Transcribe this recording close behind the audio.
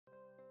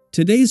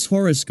Today's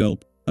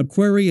horoscope,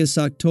 Aquarius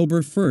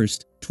October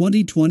 1st,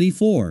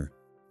 2024.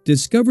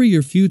 Discover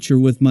your future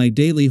with my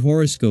daily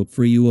horoscope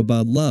for you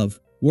about love,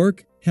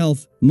 work,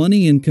 health,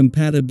 money and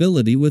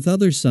compatibility with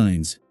other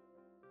signs.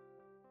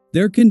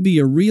 There can be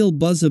a real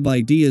buzz of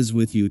ideas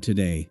with you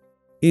today.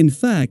 In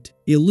fact,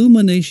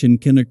 illumination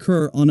can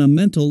occur on a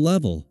mental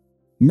level.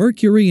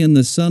 Mercury and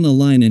the Sun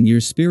align in your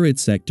spirit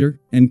sector,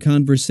 and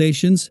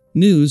conversations,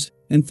 news,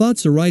 and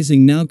thoughts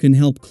arising now can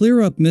help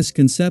clear up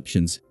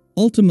misconceptions,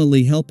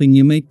 ultimately helping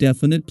you make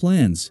definite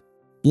plans.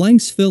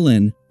 Blanks fill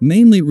in,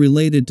 mainly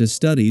related to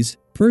studies,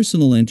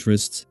 personal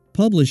interests,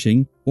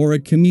 publishing, or a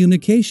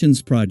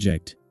communications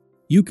project.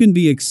 You can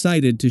be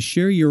excited to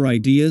share your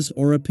ideas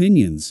or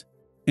opinions.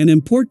 An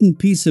important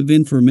piece of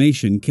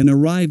information can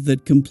arrive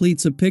that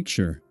completes a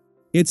picture.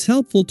 It's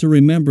helpful to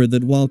remember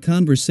that while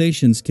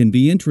conversations can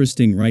be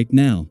interesting right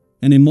now,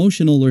 an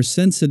emotional or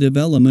sensitive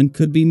element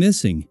could be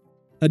missing.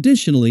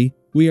 Additionally,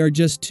 we are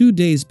just 2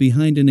 days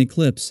behind an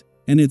eclipse,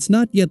 and it's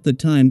not yet the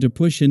time to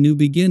push a new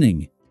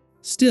beginning.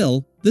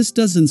 Still, this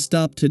doesn't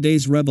stop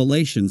today's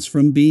revelations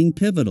from being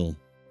pivotal.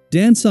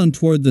 Dance on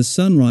toward the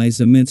sunrise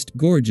amidst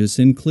gorgeous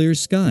and clear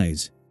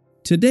skies.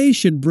 Today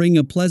should bring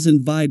a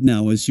pleasant vibe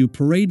now as you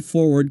parade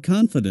forward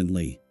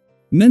confidently.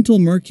 Mental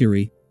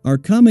Mercury, our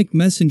comic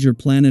messenger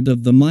planet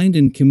of the mind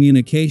and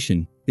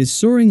communication, is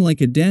soaring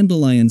like a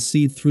dandelion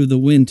seed through the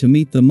wind to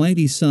meet the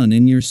mighty sun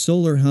in your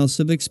solar house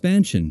of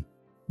expansion.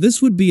 This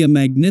would be a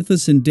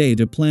magnificent day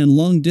to plan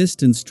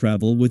long-distance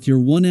travel with your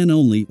one and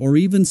only, or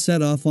even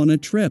set off on a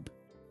trip.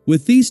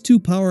 With these two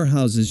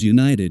powerhouses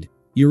united,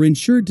 you're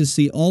ensured to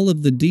see all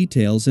of the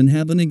details and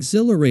have an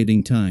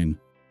exhilarating time.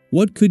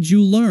 What could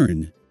you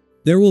learn?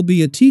 There will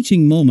be a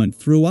teaching moment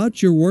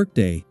throughout your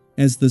workday,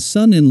 as the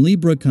Sun in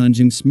Libra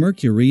conjuncts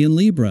Mercury in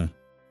Libra.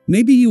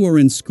 Maybe you are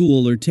in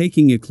school or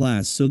taking a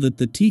class so that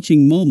the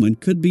teaching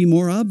moment could be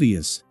more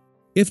obvious.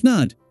 If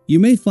not, you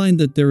may find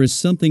that there is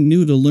something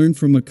new to learn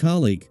from a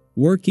colleague,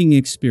 working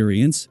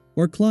experience,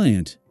 or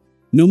client.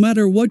 No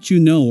matter what you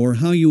know or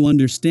how you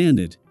understand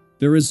it,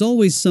 there is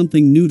always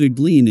something new to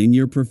glean in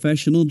your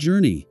professional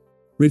journey.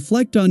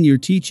 Reflect on your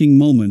teaching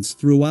moments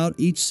throughout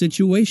each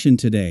situation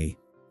today.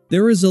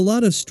 There is a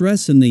lot of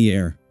stress in the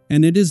air,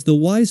 and it is the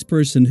wise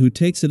person who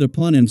takes it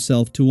upon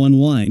himself to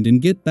unwind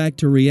and get back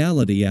to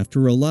reality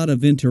after a lot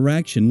of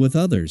interaction with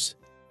others.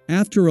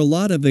 After a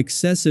lot of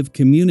excessive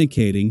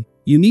communicating,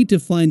 you need to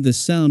find the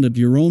sound of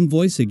your own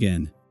voice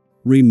again.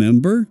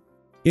 Remember?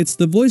 It's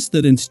the voice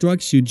that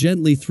instructs you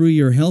gently through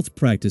your health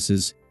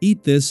practices.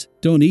 Eat this,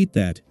 don't eat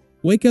that.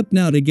 Wake up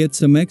now to get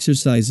some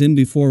exercise in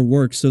before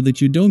work so that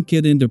you don't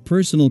get into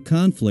personal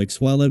conflicts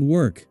while at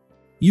work.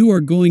 You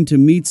are going to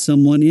meet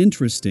someone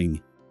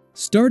interesting.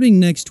 Starting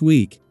next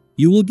week,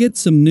 you will get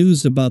some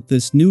news about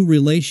this new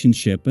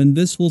relationship, and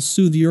this will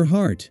soothe your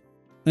heart.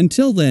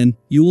 Until then,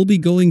 you will be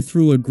going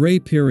through a gray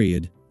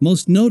period,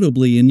 most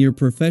notably in your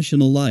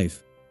professional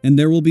life, and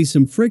there will be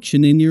some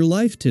friction in your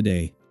life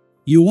today.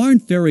 You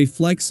aren't very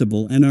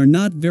flexible and are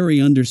not very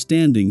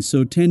understanding,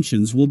 so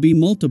tensions will be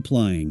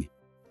multiplying.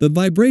 The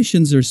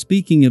vibrations are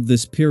speaking of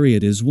this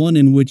period as one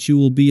in which you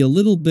will be a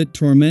little bit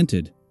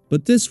tormented,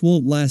 but this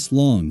won't last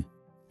long.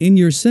 In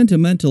your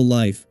sentimental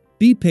life,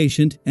 be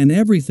patient and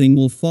everything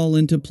will fall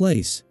into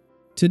place.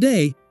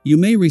 Today, you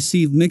may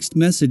receive mixed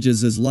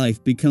messages as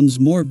life becomes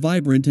more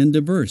vibrant and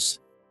diverse.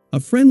 A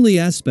friendly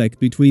aspect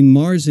between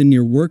Mars in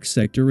your work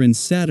sector and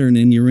Saturn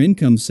in your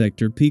income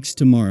sector peaks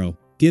tomorrow,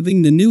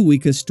 giving the new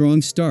week a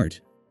strong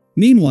start.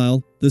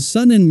 Meanwhile, the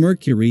Sun and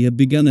Mercury have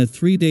begun a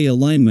 3-day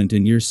alignment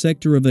in your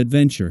sector of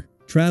adventure,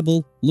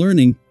 travel,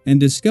 learning, and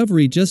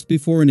discovery just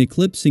before an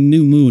eclipsing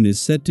new moon is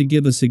set to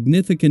give a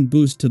significant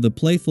boost to the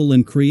playful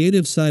and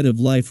creative side of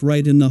life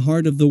right in the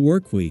heart of the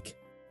work week.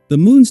 The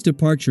moon's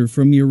departure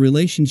from your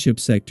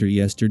relationship sector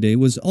yesterday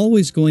was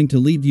always going to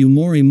leave you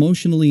more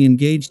emotionally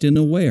engaged and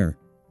aware,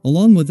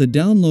 along with a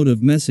download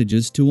of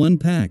messages to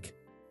unpack.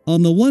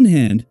 On the one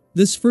hand,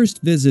 this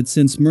first visit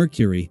since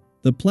Mercury,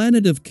 the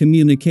planet of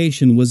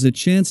communication, was a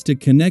chance to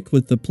connect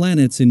with the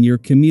planets in your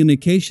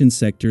communication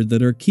sector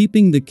that are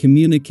keeping the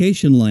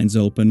communication lines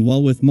open,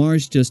 while with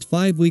Mars just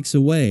 5 weeks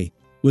away,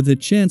 with a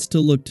chance to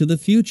look to the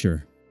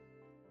future.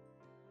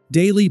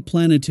 Daily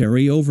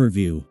Planetary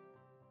Overview.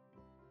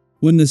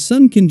 When the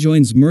Sun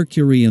conjoins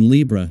Mercury in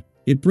Libra,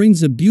 it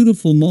brings a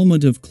beautiful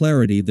moment of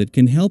clarity that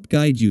can help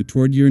guide you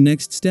toward your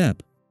next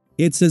step.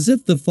 It's as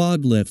if the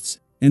fog lifts,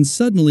 and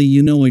suddenly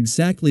you know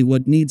exactly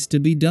what needs to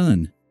be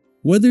done.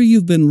 Whether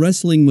you've been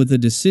wrestling with a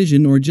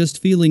decision or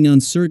just feeling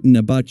uncertain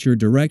about your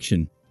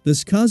direction,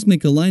 this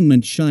cosmic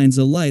alignment shines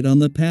a light on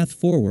the path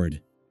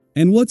forward.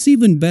 And what's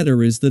even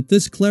better is that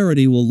this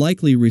clarity will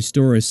likely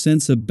restore a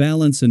sense of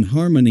balance and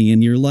harmony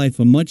in your life,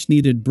 a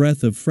much-needed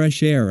breath of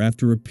fresh air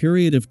after a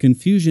period of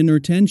confusion or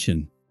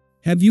tension.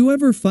 Have you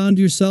ever found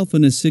yourself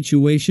in a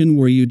situation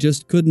where you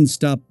just couldn't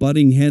stop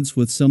butting heads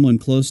with someone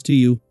close to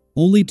you,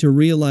 only to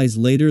realize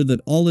later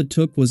that all it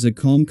took was a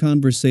calm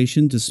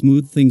conversation to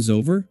smooth things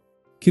over?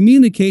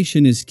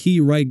 Communication is key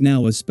right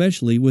now,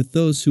 especially with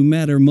those who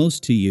matter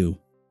most to you.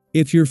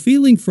 If you're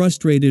feeling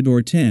frustrated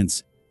or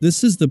tense,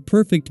 This is the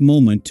perfect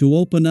moment to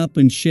open up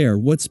and share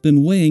what's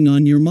been weighing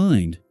on your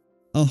mind.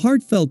 A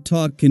heartfelt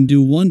talk can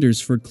do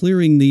wonders for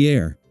clearing the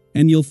air,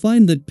 and you'll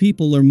find that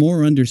people are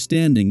more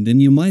understanding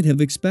than you might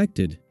have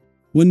expected.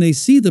 When they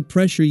see the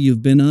pressure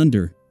you've been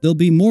under, they'll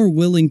be more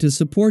willing to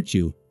support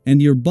you,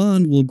 and your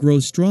bond will grow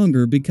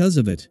stronger because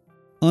of it.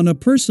 On a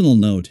personal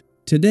note,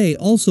 today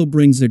also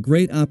brings a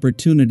great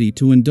opportunity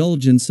to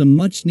indulge in some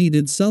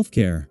much-needed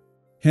self-care.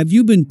 Have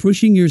you been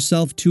pushing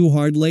yourself too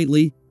hard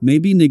lately,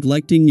 maybe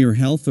neglecting your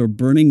health or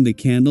burning the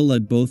candle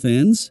at both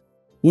ends?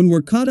 When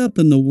we're caught up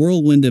in the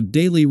whirlwind of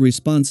daily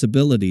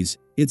responsibilities,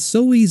 it's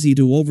so easy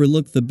to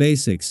overlook the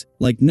basics,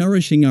 like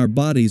nourishing our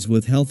bodies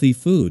with healthy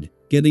food,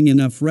 getting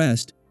enough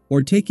rest,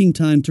 or taking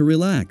time to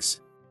relax.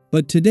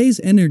 But today's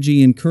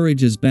energy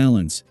encourages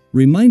balance,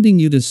 reminding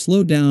you to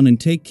slow down and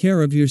take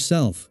care of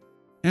yourself.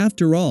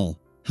 After all,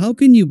 how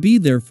can you be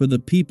there for the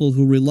people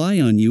who rely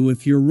on you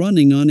if you're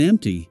running on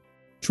empty?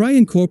 Try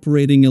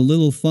incorporating a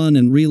little fun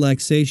and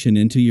relaxation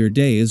into your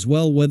day as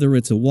well, whether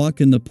it's a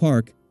walk in the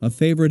park, a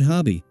favorite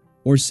hobby,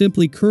 or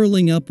simply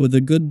curling up with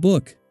a good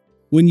book.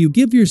 When you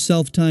give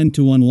yourself time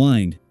to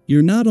unwind,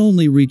 you're not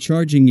only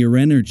recharging your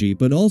energy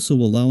but also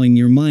allowing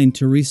your mind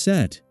to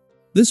reset.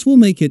 This will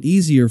make it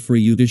easier for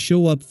you to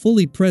show up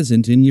fully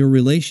present in your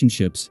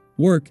relationships,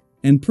 work,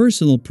 and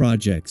personal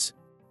projects.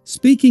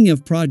 Speaking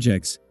of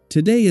projects,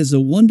 today is a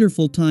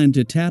wonderful time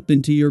to tap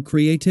into your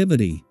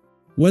creativity.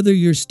 Whether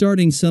you're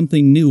starting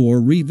something new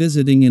or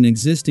revisiting an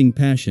existing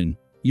passion,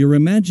 your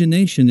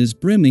imagination is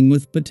brimming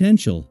with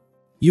potential.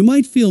 You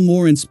might feel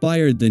more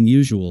inspired than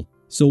usual,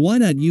 so why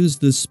not use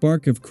this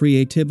spark of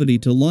creativity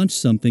to launch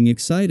something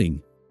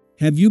exciting?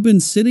 Have you been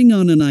sitting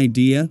on an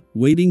idea,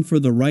 waiting for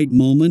the right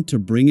moment to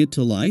bring it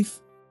to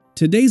life?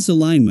 Today's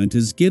alignment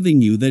is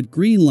giving you that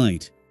green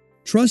light.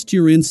 Trust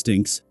your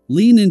instincts,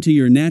 lean into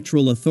your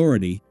natural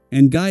authority,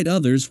 and guide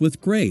others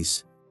with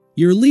grace.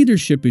 Your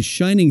leadership is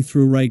shining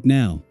through right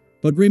now.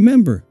 But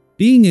remember,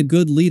 being a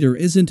good leader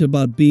isn't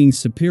about being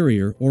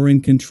superior or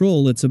in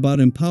control, it's about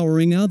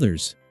empowering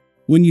others.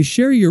 When you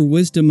share your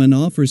wisdom and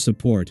offer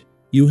support,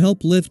 you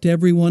help lift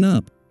everyone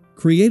up,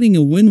 creating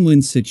a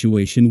win-win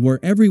situation where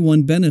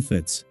everyone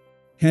benefits.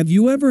 Have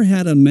you ever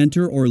had a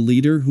mentor or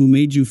leader who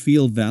made you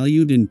feel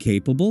valued and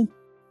capable?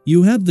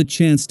 You have the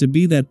chance to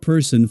be that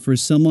person for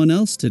someone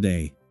else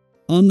today.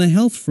 On the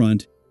health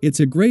front, it's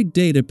a great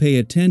day to pay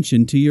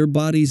attention to your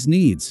body's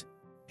needs.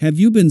 Have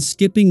you been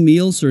skipping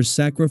meals or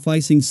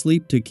sacrificing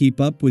sleep to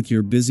keep up with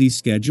your busy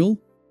schedule?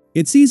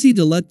 It's easy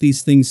to let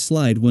these things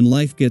slide when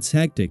life gets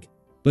hectic,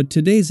 but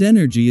today's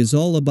energy is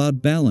all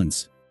about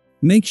balance.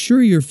 Make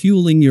sure you're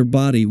fueling your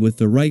body with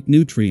the right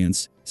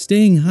nutrients,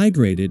 staying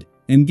hydrated,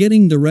 and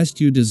getting the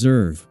rest you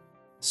deserve.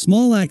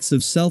 Small acts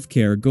of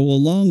self-care go a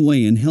long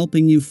way in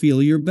helping you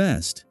feel your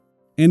best.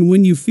 And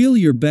when you feel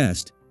your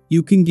best,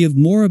 you can give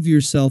more of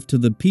yourself to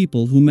the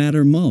people who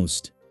matter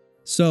most.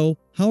 So,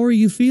 how are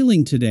you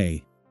feeling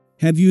today?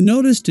 Have you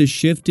noticed a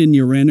shift in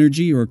your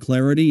energy or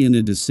clarity in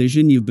a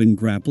decision you've been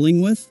grappling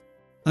with?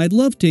 I'd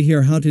love to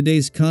hear how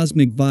today's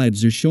cosmic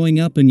vibes are showing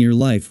up in your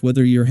life,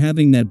 whether you're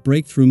having that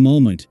breakthrough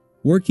moment,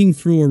 working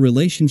through a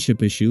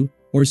relationship issue,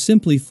 or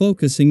simply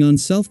focusing on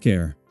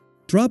self-care.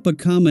 Drop a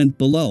comment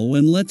below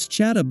and let's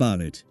chat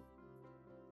about it.